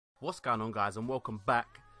What's going on, guys, and welcome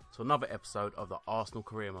back to another episode of the Arsenal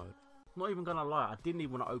Career Mode. I'm not even gonna lie, I didn't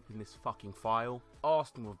even want to open this fucking file.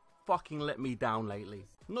 Arsenal have fucking let me down lately.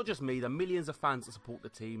 Not just me, the millions of fans that support the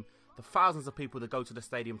team, the thousands of people that go to the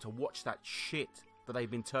stadium to watch that shit that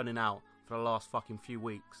they've been turning out for the last fucking few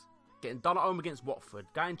weeks. Getting done at home against Watford,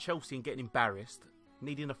 going Chelsea and getting embarrassed,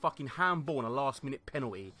 needing a fucking handball and a last minute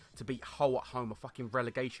penalty to beat Hull at home, a fucking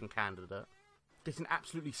relegation candidate. Getting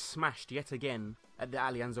absolutely smashed yet again at the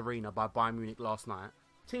Allianz Arena by Bayern Munich last night.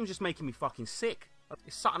 Team's just making me fucking sick.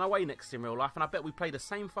 It's Sutton away next in real life, and I bet we play the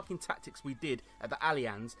same fucking tactics we did at the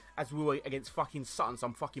Allianz as we were against fucking Sutton,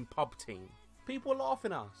 some fucking pub team. People are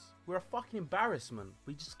laughing at us. We're a fucking embarrassment.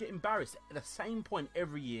 We just get embarrassed at the same point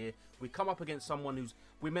every year. We come up against someone who's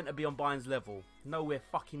we're meant to be on Bayern's level. Nowhere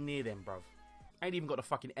fucking near them, bruv. Ain't even got the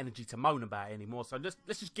fucking energy to moan about it anymore, so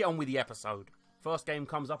let's just get on with the episode. First game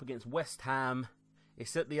comes up against West Ham.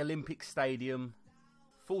 It's at the Olympic Stadium.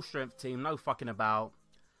 Full strength team, no fucking about.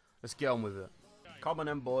 Let's get on with it. Come on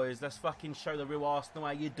then, boys. Let's fucking show the real Arsenal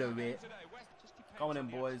how you do it. Come on then,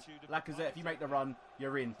 boys. Lacazette, if you make the run,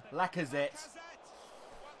 you're in. Lacazette.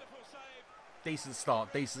 Decent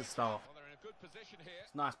start, decent start.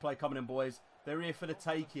 It's nice play coming in, boys. They're here for the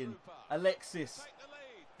taking. Alexis.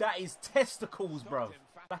 That is testicles, bro.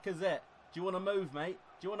 Lacazette, do you want to move, mate?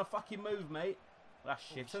 Do you want to fucking move, mate? That's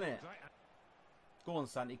shit, isn't it? Go on,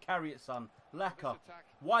 Santi. Carry it, son. Lacazette.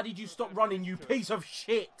 Why did you stop running, you piece of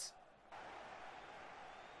shit?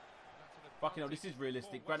 Fucking hell, this is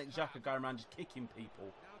realistic. Granit Xhaka going around just kicking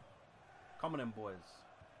people. Come on then, boys.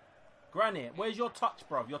 Granit, where's your touch,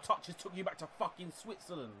 bruv? Your touch has took you back to fucking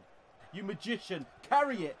Switzerland. You magician.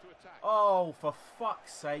 Carry it. Oh, for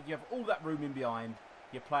fuck's sake. You have all that room in behind.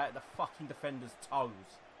 You play at the fucking defender's toes.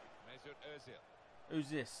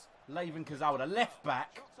 Who's this? Laven Kazawa, the left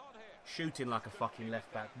back. Shooting like a fucking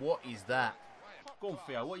left back. What is that? Go on,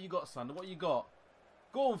 Theo. What you got, son? What you got?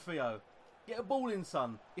 Go on, Theo. Get a ball in,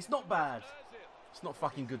 son. It's not bad. It's not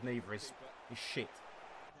fucking good neither. It's shit.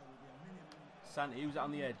 Santi, who's out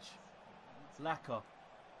on the edge? Lacazette.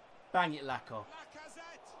 Bang it, Lacazette.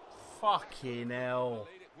 Fucking hell.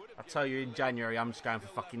 I tell you, in January, I'm just going for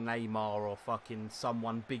fucking Neymar or fucking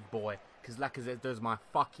someone big boy. Because Lacazette does my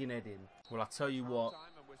fucking head in. Well, I'll tell you what.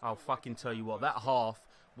 I'll fucking tell you what. That half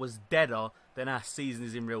was deader than our season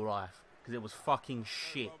is in real life. Because it was fucking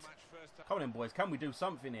shit. Come on in, boys. Can we do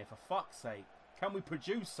something here, for fuck's sake? Can we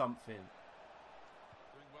produce something?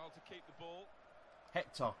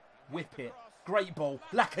 Hector. Whip it. Great ball.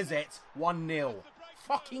 Lacazette. 1-0.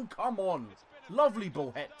 Fucking come on. Lovely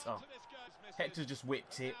ball, Hector. Hector's just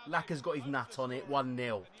whipped it. Lacazzette's got his nut on it.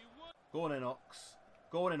 1-0. Go on in, Ox.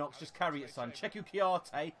 Go on in, Ox. Just carry it, son. Check your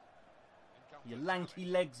Chiarte. Your lanky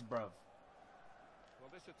legs, bruv.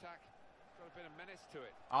 Well, this attack got a bit of menace to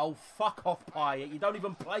it. Oh, fuck off, Pires. You don't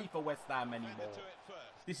even play for West Ham anymore.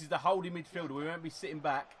 This is the holding midfielder. We won't be sitting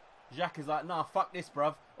back. Jacques is like, nah, fuck this,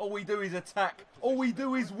 bruv. All we do is attack. All we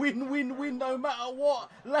do is win, win, win, no matter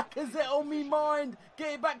what. Lacazette on me mind.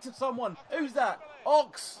 Get it back to someone. Who's that?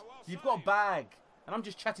 Ox. You've got a bag. And I'm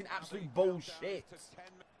just chatting absolute bullshit.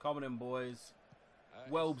 Come on in, boys.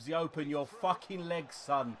 Welbsy, open your fucking legs,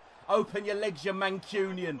 son. Open your legs, you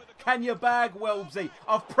Mancunian. Can you bag, Welbsy?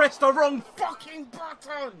 I've pressed the wrong fucking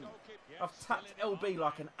button. I've tapped LB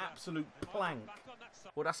like an absolute plank.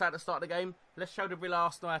 Well, that's how to start the game. Let's show the real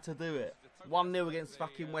Arsenal how to do it. 1-0 against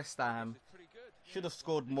fucking West Ham. Should have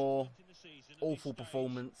scored more. Awful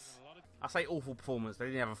performance. I say awful performance. They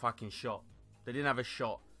didn't have a fucking shot. They didn't have a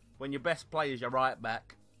shot. When your best player is your right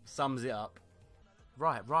back, sums it up.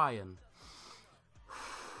 Right, Ryan.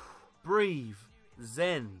 Breathe.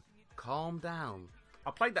 Zen. Calm down. I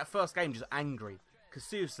played that first game just angry. Because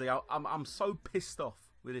seriously, I'm so pissed off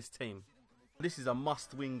with this team. This is a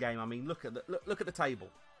must-win game. I mean, look at the table.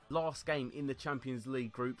 Last game in the Champions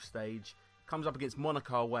League group stage. Comes up against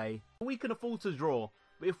Monaco away. We can afford to draw.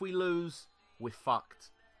 But if we lose, we're fucked.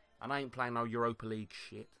 And I ain't playing no Europa League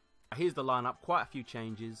shit. Here's the lineup. Quite a few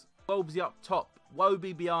changes. Wolbsy up top.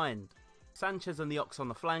 Wobie behind. Sanchez and the Ox on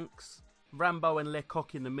the flanks. Rambo and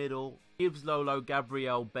Lecoq in the middle. Gibbs, Lolo,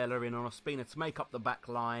 Gabriel, Bella in on Ospina to make up the back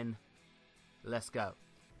line. Let's go.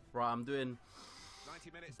 Right, I'm doing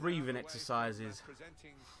breathing exercises.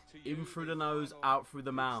 In through the nose, out through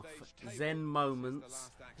the mouth. Zen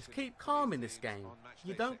moments. Just keep calm in this game.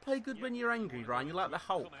 You don't play good when you're angry, Ryan. You're like the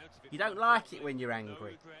Hulk. You don't like it when you're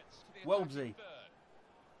angry. Welbsy.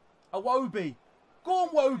 Iwobi. Go on,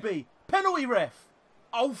 Wobie. Penalty, ref.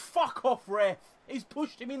 Oh, fuck off, ref. He's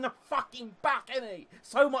pushed him in the fucking back, hasn't he?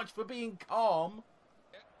 So much for being calm.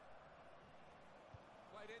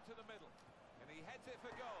 Played into the middle, and he heads it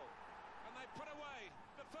for goal. And they put away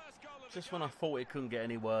the first goal of Just when I thought it couldn't get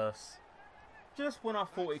any worse. Just when I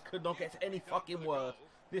thought it could not get any fucking worse.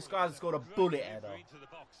 This guy's got a bullet header.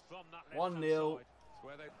 1-0.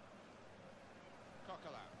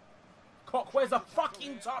 Cock, where's the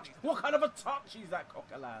fucking touch? What kind of a touch is that,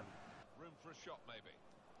 Coquelin?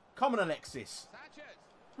 Come on, Alexis.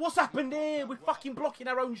 What's happened here? We're fucking blocking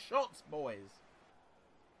our own shots, boys.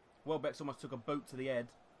 Welbeck's almost took a boot to the head.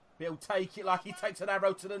 But he'll take it like he takes an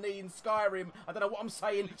arrow to the knee in Skyrim. I don't know what I'm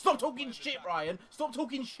saying. Stop talking shit, Ryan. Stop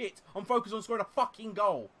talking shit. I'm focused on scoring a fucking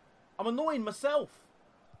goal. I'm annoying myself.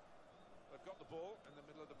 They've got the ball in the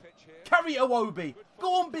middle of the pitch here. Carry it, Iwobi.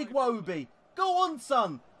 Go on, big Wobie. Go on,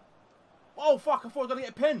 son. Oh, fuck. I thought I was going to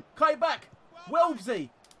get a pen. Cut it back. Welbsy.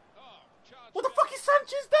 What the fuck is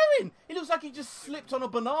Sanchez doing? He looks like he just slipped on a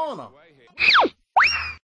banana.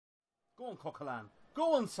 Go on, Coquelin.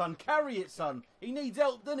 Go on, son. Carry it, son. He needs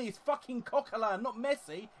help, doesn't he? It's fucking Coquelin, not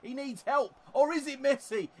Messi. He needs help. Or is it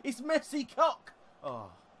Messi? It's Messi cock.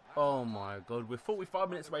 Oh my God. We're 45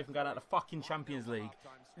 minutes away from going out to fucking Champions League.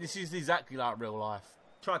 This is exactly like real life.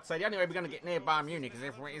 Tried to say the only way we're going to get near Bayern Munich is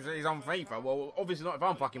if he's on FIFA. Well, obviously not if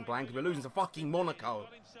I'm fucking playing because we're losing to fucking Monaco.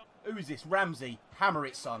 Who is this? Ramsey. Hammer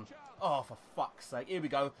it, son. Oh, for fuck's sake. Here we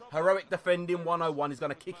go. Heroic defending 101. He's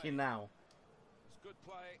going to kick in now.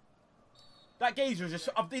 That geezer just...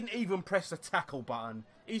 I didn't even press the tackle button.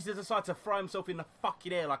 He's just decided to throw himself in the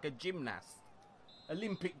fucking air like a gymnast.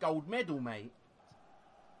 Olympic gold medal, mate.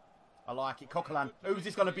 I like it. Coquelin. Who's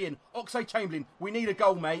this going to be in? Oxlade-Chamberlain. We need a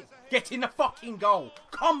goal, mate. Get in the fucking goal.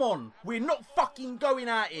 Come on. We're not fucking going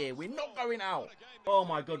out here. We're not going out. Oh,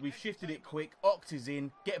 my God. We've shifted it quick. Ox is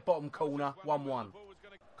in. Get bottom corner. 1-1.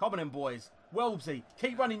 Come on then, boys. Welbsy,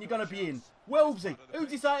 keep running, you're going to be in. Welbsy, who's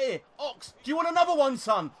this out here? Ox, do you want another one,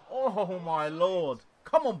 son? Oh, my Lord.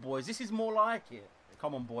 Come on, boys, this is more like it.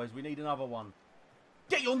 Come on, boys, we need another one.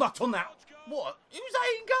 Get your nut on that. What? Who's that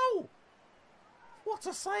in goal? What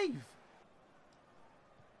a save.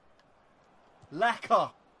 Lacquer.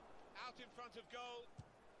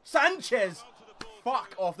 Sanchez.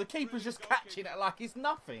 Fuck off, the keeper's just catching it like it's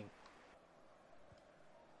nothing.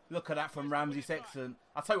 Look at that from Ramsey, it's excellent.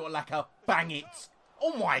 I'll tell you what, Lacquer, bang it.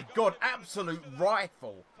 Oh my God, absolute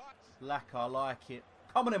rifle. Lacquer, I like it.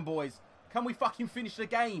 Come on then, boys. Can we fucking finish the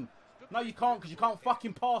game? No, you can't, because you can't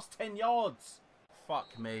fucking pass 10 yards.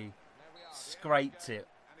 Fuck me. Scraped it.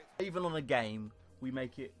 Even on a game, we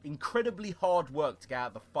make it incredibly hard work to get out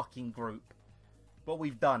of the fucking group. But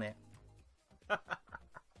we've done it.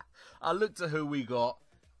 I looked at who we got.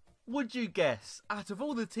 Would you guess, out of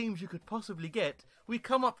all the teams you could possibly get, we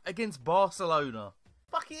come up against Barcelona?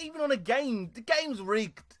 Fucking even on a game, the game's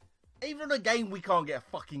rigged. Even on a game, we can't get a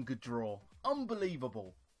fucking good draw.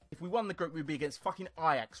 Unbelievable. If we won the group, we'd be against fucking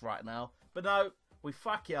Ajax right now. But no, we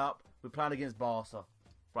fuck it up. We're playing against Barca.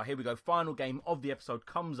 Right, here we go. Final game of the episode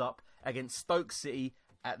comes up against Stoke City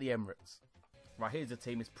at the Emirates. Right, here's the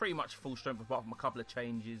team. It's pretty much full strength apart from a couple of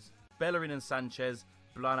changes. Bellerin and Sanchez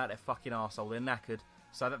blowing out their fucking arsehole. They're knackered.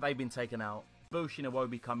 So that they've been taken out. Bush and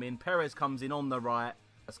Iwobi come in. Pires comes in on the right.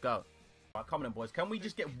 Let's go. Right, come on, boys. Can we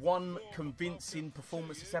just get one convincing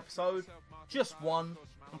performance this episode? Just one.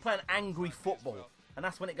 I'm playing angry football. And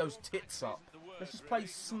that's when it goes tits up. Let's just play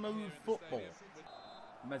smooth football.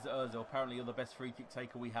 Mesut Ozil, apparently you're the best free kick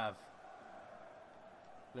taker we have.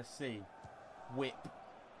 Let's see. Whip.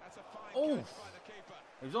 Oh!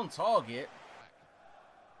 It was on target.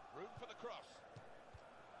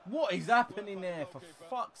 What is happening there? For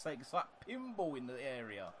fuck's sake, it's like pinball in the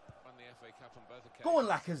area. Go on,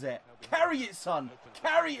 Lacazette. Carry it, son.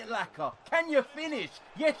 Carry it, Lacquer. Can you finish?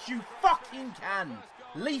 Yes, you fucking can.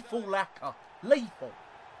 Lethal, Lacquer. Lethal.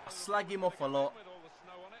 I slag him off a lot,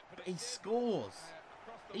 but he scores.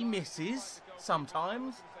 He misses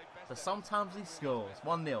sometimes, but sometimes he scores.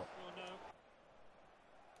 1-0.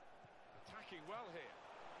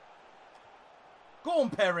 Go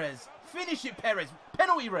on, Pires. Finish it, Pires.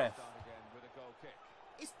 Penalty, ref.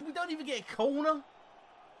 We don't even get a corner.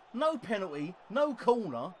 No penalty. No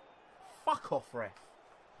corner. Fuck off, ref.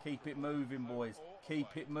 Keep it moving, boys.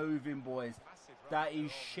 Keep it moving, boys. That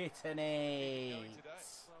is shitting it.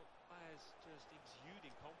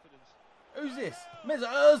 Who's this? Mesut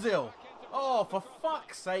Ozil. Oh, for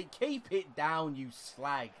fuck's sake. Keep it down, you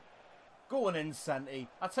slag. Go on in, Santi.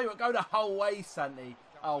 I tell you what, go the whole way, Santi.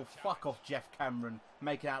 Oh, fuck off, Jeff Cameron.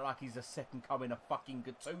 Making out like he's the second coming of fucking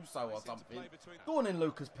Gattuso or something. Go on in,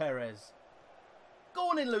 Lucas Perez.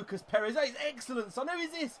 Go on in, Lucas Perez. That is excellent, son. Who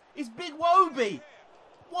is this? It's Big Wobie.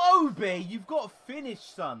 Wobie, you've got to finish,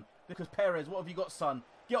 son. Lucas Perez, what have you got, son?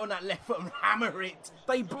 Get on that left foot and hammer it.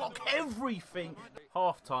 They block everything.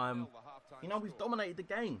 Half time. You know, we've dominated the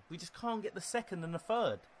game. We just can't get the second and the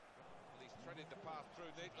third. threaded the path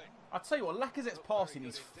through neatly. I tell you what, Lacazette's passing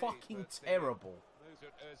is fucking terrible. Moves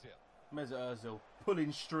at Ozil. Mesut Ozil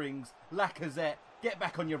pulling strings. Lacazette, get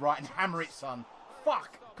back on your right and hammer it, son.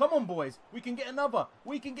 Fuck! Come on, boys. We can get another.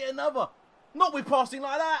 We can get another. Not with passing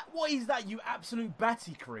like that. What is that, you absolute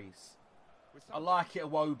batty crease? I like it,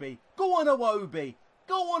 Iwobi. Go on, Iwobi.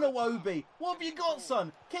 Go on, Iwobi. What have you got,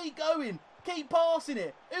 son? Keep going. Keep passing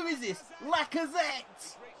it. Who is this?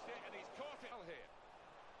 Lacazette.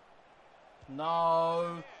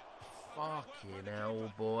 No. Fucking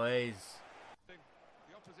hell, boys.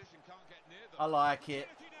 I like it.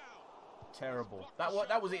 Terrible. That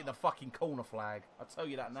was it in the fucking corner flag. I'll tell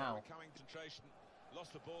you that now.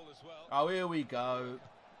 Oh, here we go.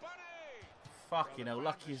 Fucking hell,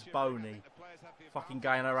 lucky as Boney. Fucking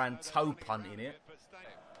going around toe punting it.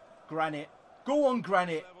 Granite. Go on,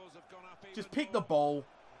 Granite. Just pick the ball.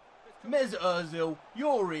 Mesut Ozil,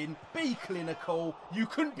 you're in. Be clinical. You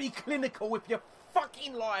couldn't be clinical if your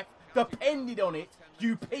fucking life depended on it,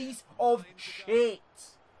 you piece of shit.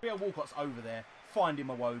 Theo Walcott's over there. Find him,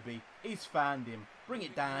 Iwobi. He's found him. Bring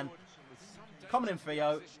it down. Come on in,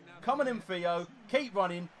 Theo. Come on in, Theo. Keep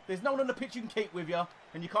running. There's no one on the pitch you can keep with you,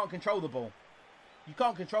 and you can't control the ball. You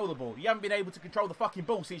can't control the ball. You haven't been able to control the fucking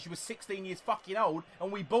ball since you were 16 years fucking old,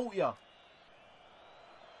 and we bought you.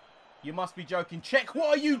 You must be joking. Check,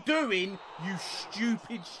 what are you doing, you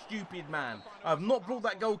stupid, stupid man? I have not brought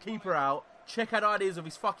that goalkeeper out. Check out ideas of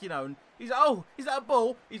his fucking own. He's, oh, is that a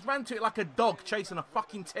ball? He's ran to it like a dog chasing a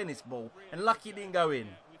fucking tennis ball, and lucky it didn't go in.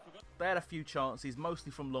 They had a few chances,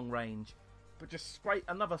 mostly from long range, but just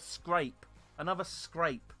another scrape. And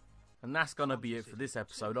that's going to be it for this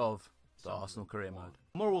episode of the Arsenal Career Mode.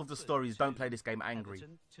 Moral of the story is don't play this game angry.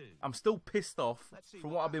 I'm still pissed off from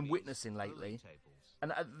what I've been witnessing lately.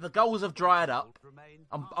 And the goals have dried up.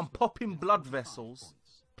 I'm popping blood vessels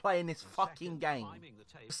playing this fucking game.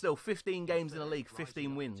 Still, 15 games in the league,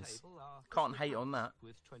 15 wins. Can't hate on that.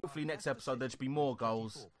 Hopefully next episode there should be more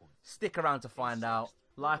goals. Stick around to find out.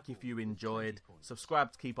 Like if you enjoyed.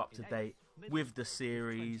 Subscribe to keep up to date with the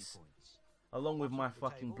series, along with my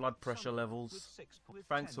fucking blood pressure levels.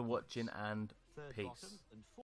 Thanks for watching and peace.